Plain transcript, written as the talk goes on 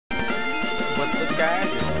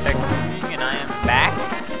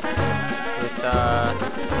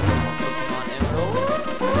some Pokemon Emeralds.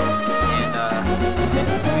 And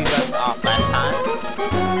since we left off last time,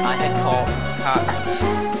 I had caught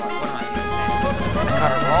what am I even saying? I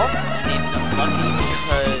caught a Ralts and named them Lucky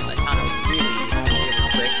because I found them really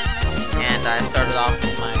quick. And I started off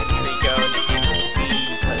with my Trico and then named them Speedy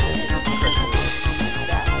because it is incredible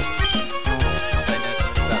stats. So I know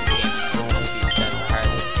something about the game, I know the speed stats are higher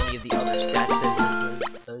than any of the other stats.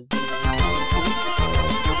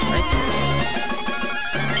 Right?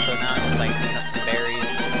 So now I'm just like picking up some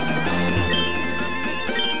berries.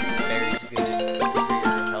 Berries are good for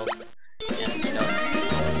your health and stuff.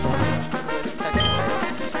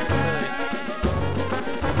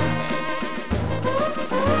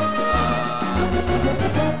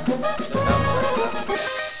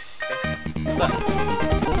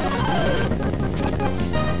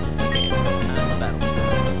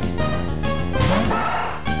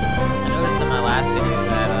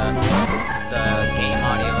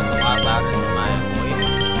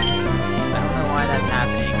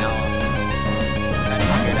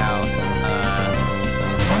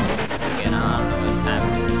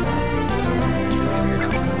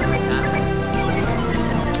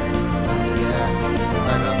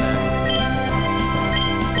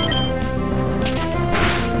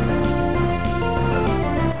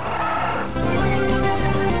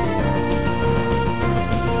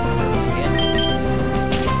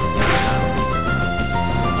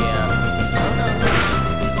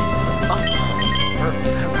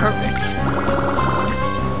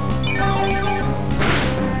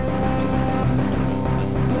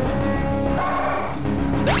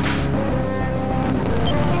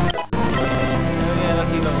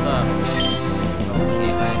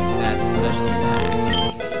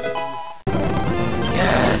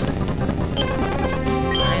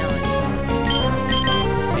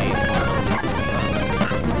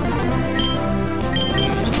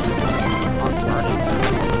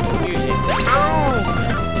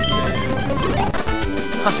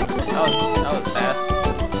 That was fast.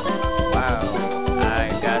 Wow. I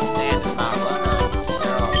got sand in my runners.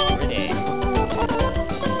 They're all pretty.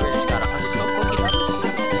 We just got 100 more Pokemon.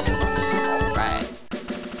 Alright.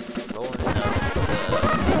 Rolling up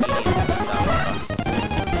the medium stuff.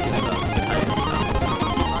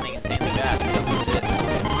 Running insanely fast.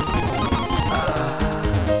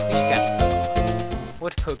 We just got...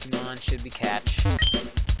 What Pokemon should we catch?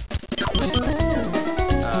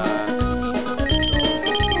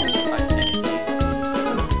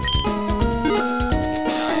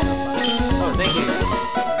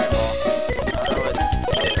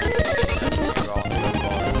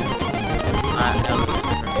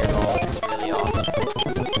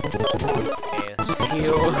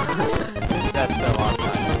 That's so awesome.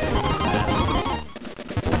 I just get so fast.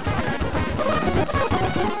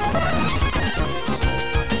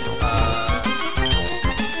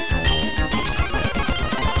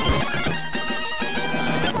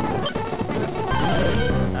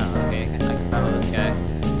 Oh, okay. I can follow this guy.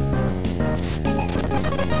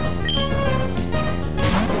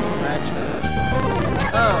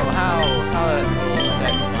 Oh, how it will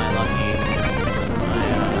affect my lucky.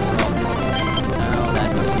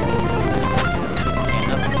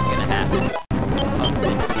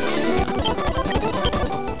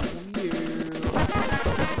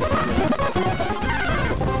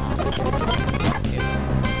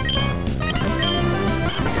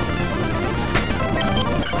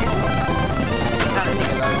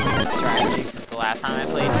 Last time I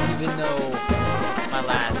played, even though my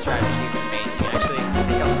last strategy was amazing, actually, I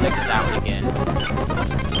think I'll stick with that one again.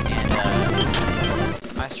 And,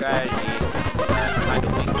 my strategy is to find a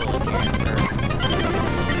winkle in here first.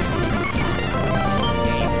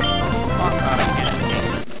 Escape. Oh god, I can't escape.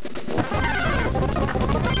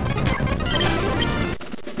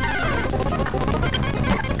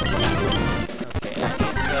 Okay, I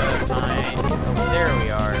need to find... Oh, there we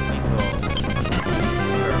are, winkle.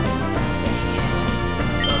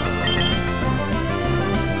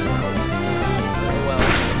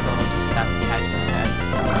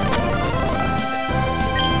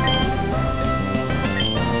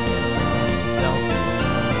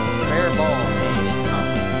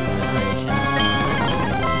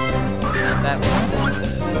 That was...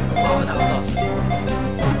 Oh, that was awesome.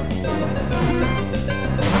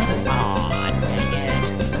 Aw, dang it.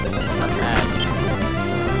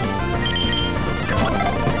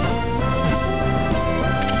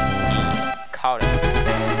 He caught it.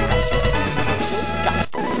 Got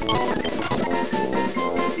it.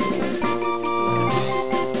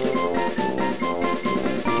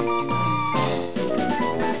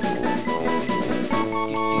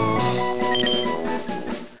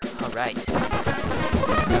 Alright.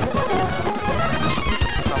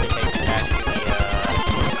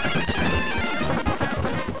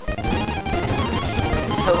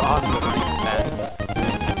 obviously running as fast.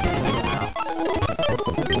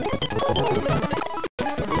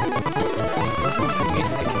 Let's listen to the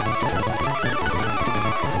music.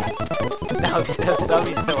 That would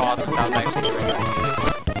be so awesome if that was actually the regular music.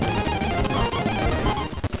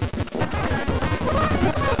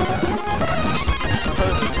 I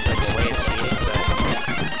suppose it's just like a way of cheating, but not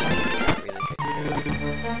really good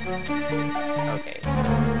news. Okay, so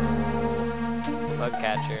bug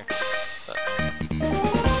catcher. So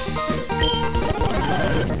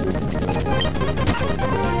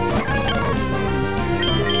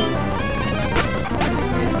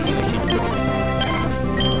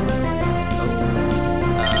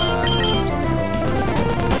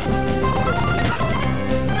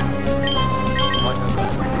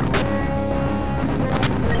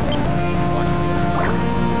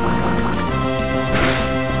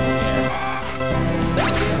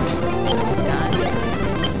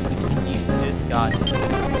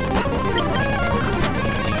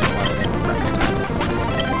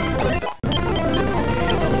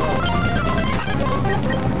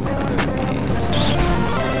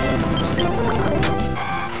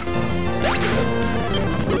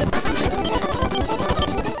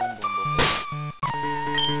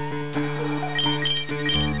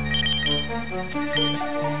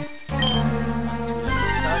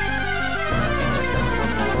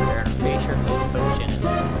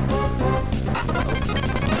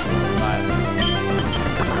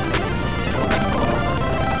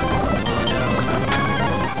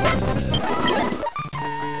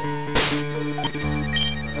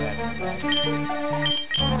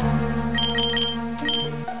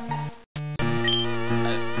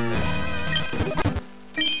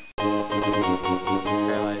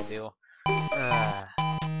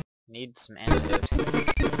need some antidote.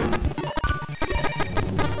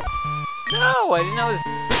 No, I didn't know it was...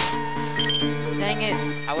 Dang it!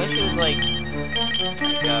 I wish it was like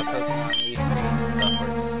Pokemon Leaf Green and stuff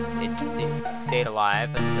where it stayed alive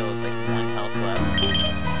until it was like 1 health left.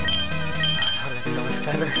 That would have been so much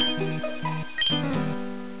better.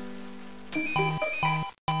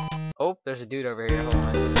 Oh, there's a dude over here. Hold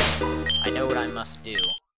on. I know what I must do.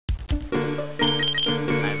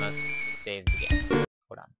 I must save the game.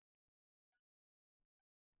 Hold on.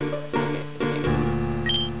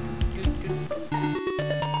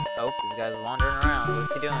 Oh, this guy's wandering around.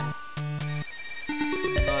 What's he doing?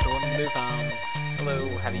 Not one to be found. Hello,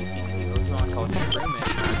 have you seen any Pokemon called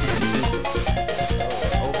Shroomish around here?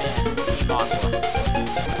 Oh man, Team Aqua.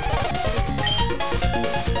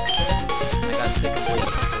 I got sick of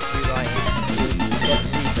waiting, so here I am, dead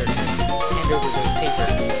researcher. Hand over those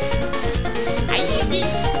papers.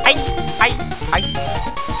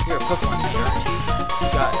 You're a Pokemon trainer, aren't you? You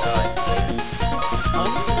got,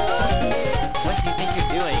 what do you think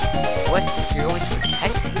you're doing? What? You're going to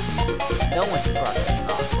protect him? No one who brought Team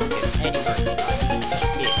Aqua gives any mercy on even a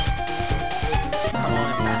kid. Come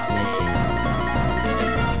on, battle me. This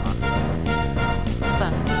is Team Aqua.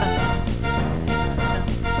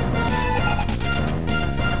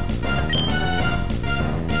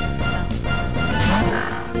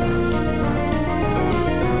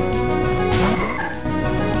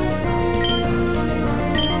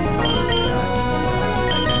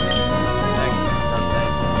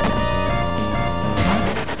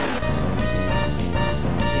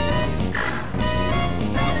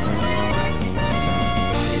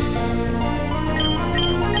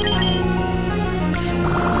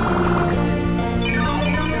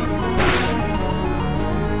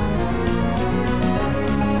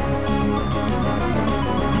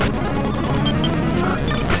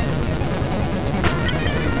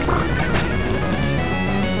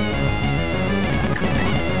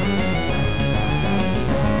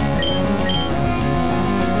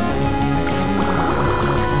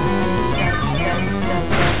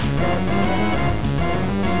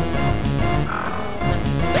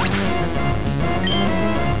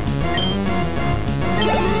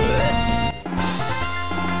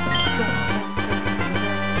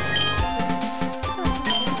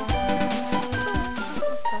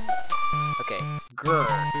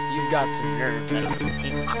 Got some nerve, that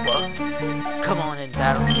Team Aqua. Come on and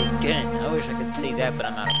battle me again. I wish I could say that, but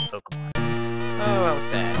I'm out of Pokemon. Oh, how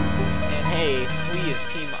sad. And hey, we as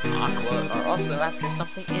Team Aqua are also after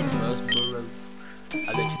something in Roseboro.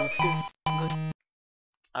 I'll let you know too. Good.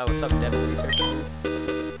 Oh, what's up, Devil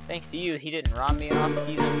Researcher? Thanks to you, he didn't rob me off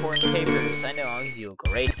these important papers. I know I'll give you a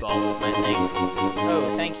great ball with my thanks.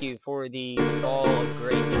 Oh, thank you for the ball of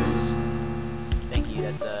greatness. Thank you,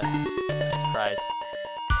 that's a nice prize.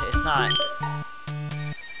 It's not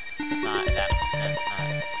that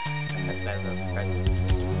of a present.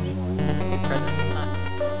 Present, not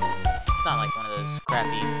It's not like one of those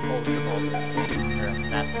crappy ultra balls or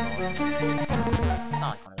basketball. It's not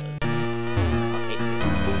like one of those things.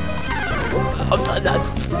 I'm done that.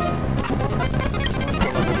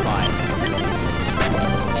 Level 5.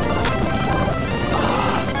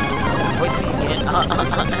 Poison me again.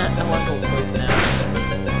 That one goes poison now.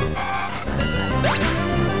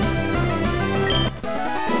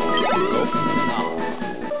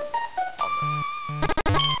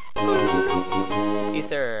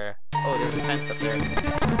 Ether. Oh, there's a fence up there. I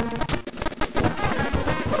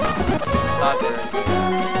thought there was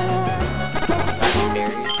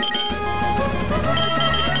berries.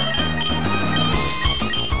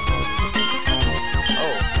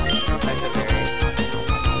 Oh, that's a berry.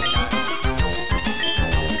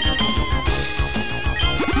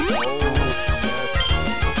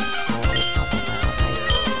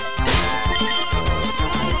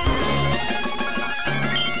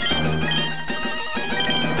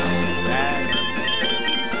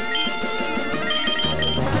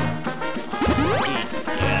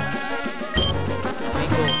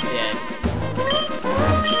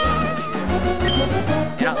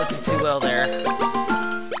 You're not looking too well there.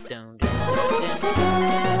 Dun, dun, dun, dun.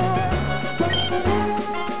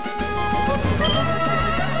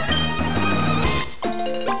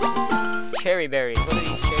 Cherry berries. What are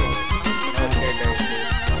these cherry berries? I don't know what cherry berries do.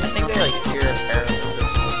 I think they're like cure paralysis or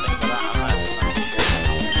something, but I'm not sure.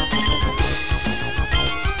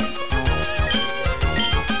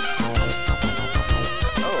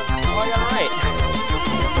 Oh, I got it right.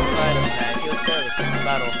 Heals paralysis in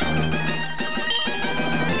battle.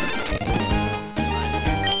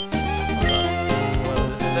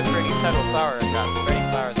 The pretty petal flower has got spreading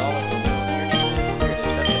flowers all over the world. Your name is Spirit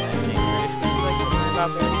is such a nice name. British, would you like to learn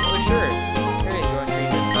about berries? Oh, sure. Berries grow in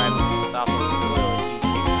trees that thrive on the soft soil. If you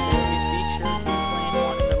take berries, be sure to plant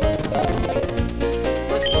one in the left side.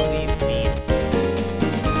 What does the leaf mean?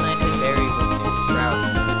 The planted berry will soon sprout.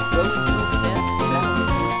 Grow into a plant down.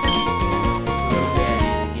 Grow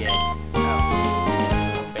berries again.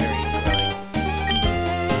 Oh. Berry growing.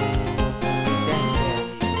 Thank you.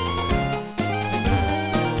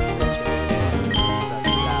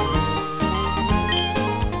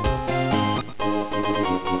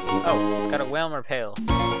 Oh, got a Whelmer pail. Look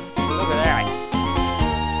at that.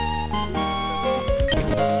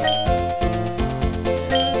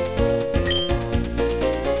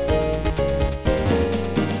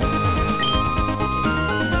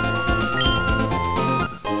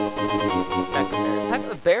 Heck,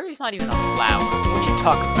 the berry's not even a flower. What you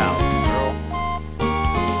talking about, girl?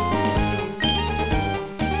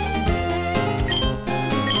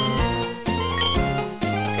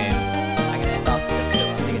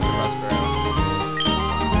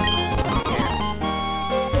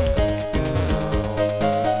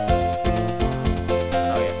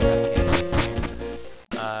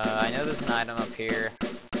 There's an item up here. Yeah.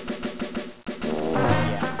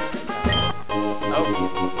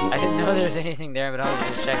 Oh, I didn't know there was anything there, but I was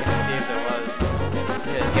just checking to see if there was.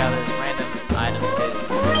 Because, yeah, there's random items hidden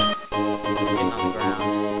on the ground.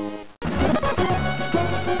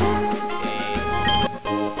 Okay.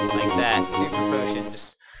 Like that. Super potion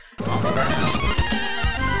just on the ground.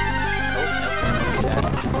 Oh, nope, never do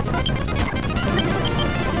that.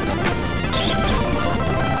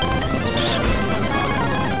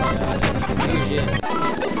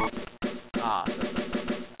 Ah, so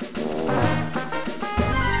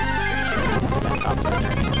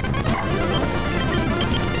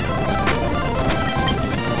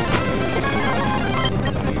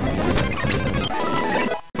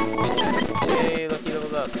hey, look, he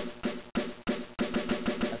leveled up.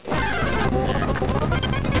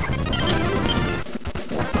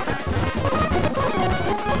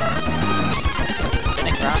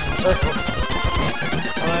 Spinning around in circles.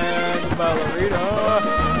 I'm Ballerina.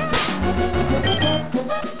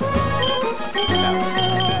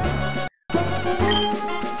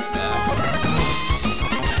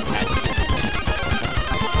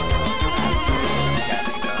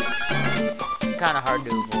 It's kind of hard to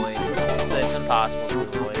avoid. So it's impossible to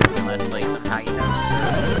avoid unless, like, somehow you know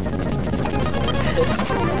this.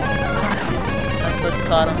 That's what's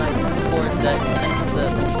caught on my board that next to the.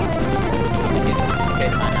 Okay,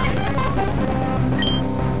 it's fine now.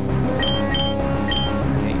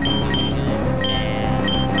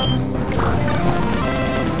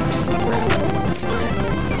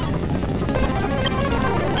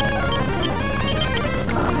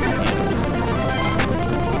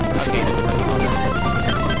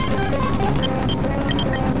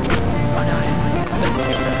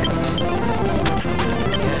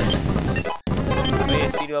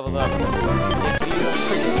 Level up. Yes, you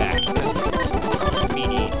quick attack. This is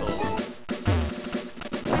speedy bull.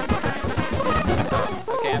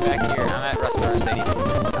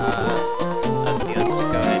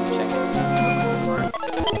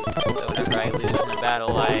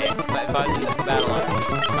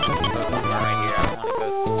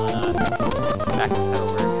 back to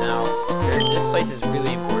Petalburg. Now, this place is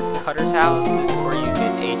really important. Cutter's house. This is where you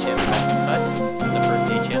get HM cuts. It's the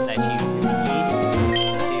first HM that you need.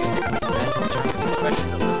 This dude that determines, especially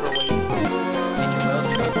the liberal way you can make your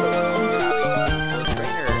well-trained Pokemon. You're obviously still a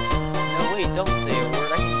trainer. No, wait, don't say a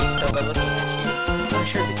word. I can just tell by looking at you. I'm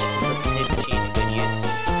sure that you can put this hidden cheat to good use.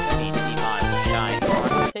 No need to be modest or shy. Go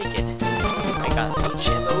on, take it. I got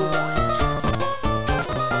HM01.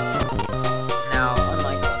 Now,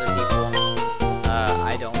 unlike other people,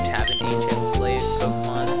 I don't have an HM slave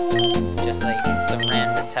Pokemon. Just like some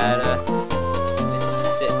random Tata who's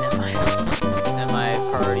just sitting in my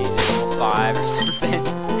party level 5 or something.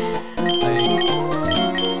 Like,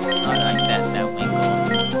 not like that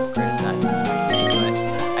Winkle. Granted, not anything, but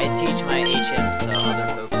I teach my HMs to other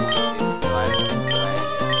Pokemon too, so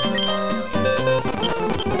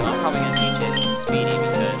so I'm probably gonna teach it Speedy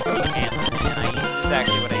because he can't learn it, and this is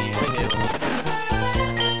actually what I usually do.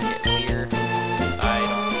 Get weird, because I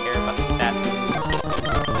don't care about the stats moves. Okay.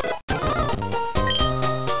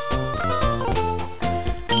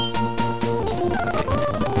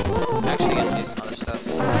 Actually gonna do some other stuff.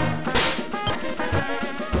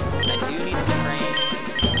 I do need to train.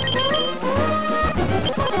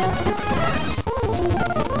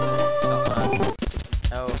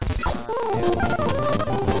 No,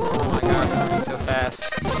 oh my gosh, I'm moving so fast.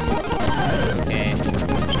 Okay.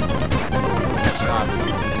 Shot.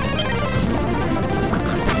 It's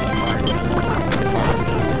not really water gun.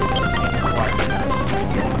 Water gun.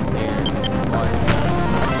 There. Water gun.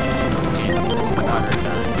 Okay. Water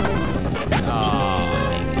gun. Oh,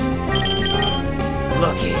 dang it.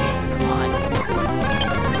 Looky. Come on.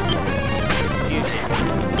 Fusion.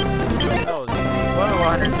 Oh, easy. Whoa,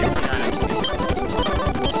 169 XP.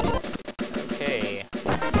 Okay.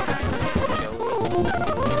 Shall we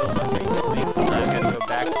kill my green twig? I gotta go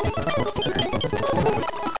back to the Pokemon Center.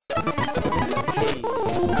 Okay.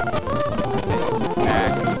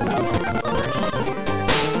 Back over here.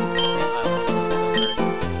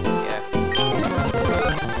 Yeah.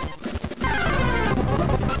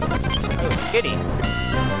 Oh, Skitty.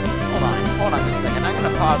 Hold on just a second. I'm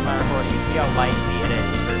gonna pause my recording and see how likely it is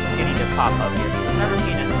for Skitty to pop up here. I've never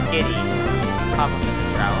seen a Skitty pop up in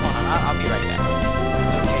this route. Hold on, I'll be right back.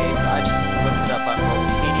 Okay, so I just looked it up on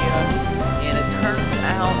Wikipedia, and it turns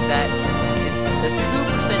out that it's a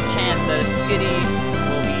 2% chance that a Skitty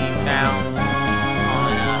will be found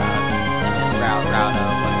on in this route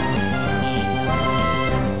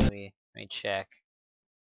 116. Let me check.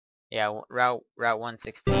 Yeah, route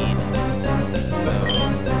 116.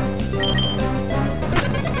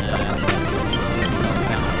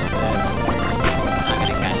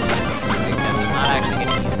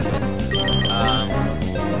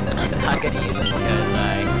 So I'm not gonna use it because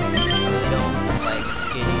I really don't like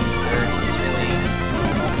Skitties. They're just really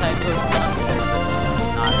normal type Pokemon because I'm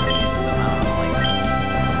just not really into them. I don't like them.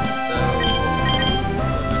 So,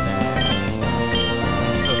 over there,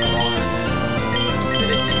 these Pokemon just sit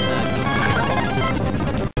in the PC.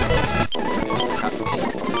 Cut Skitty.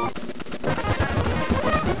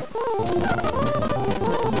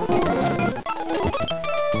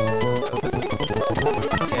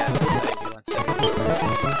 Yes, I do want to.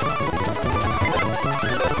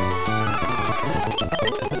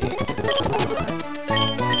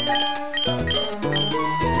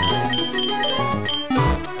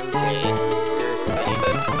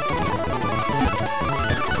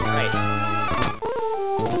 Right.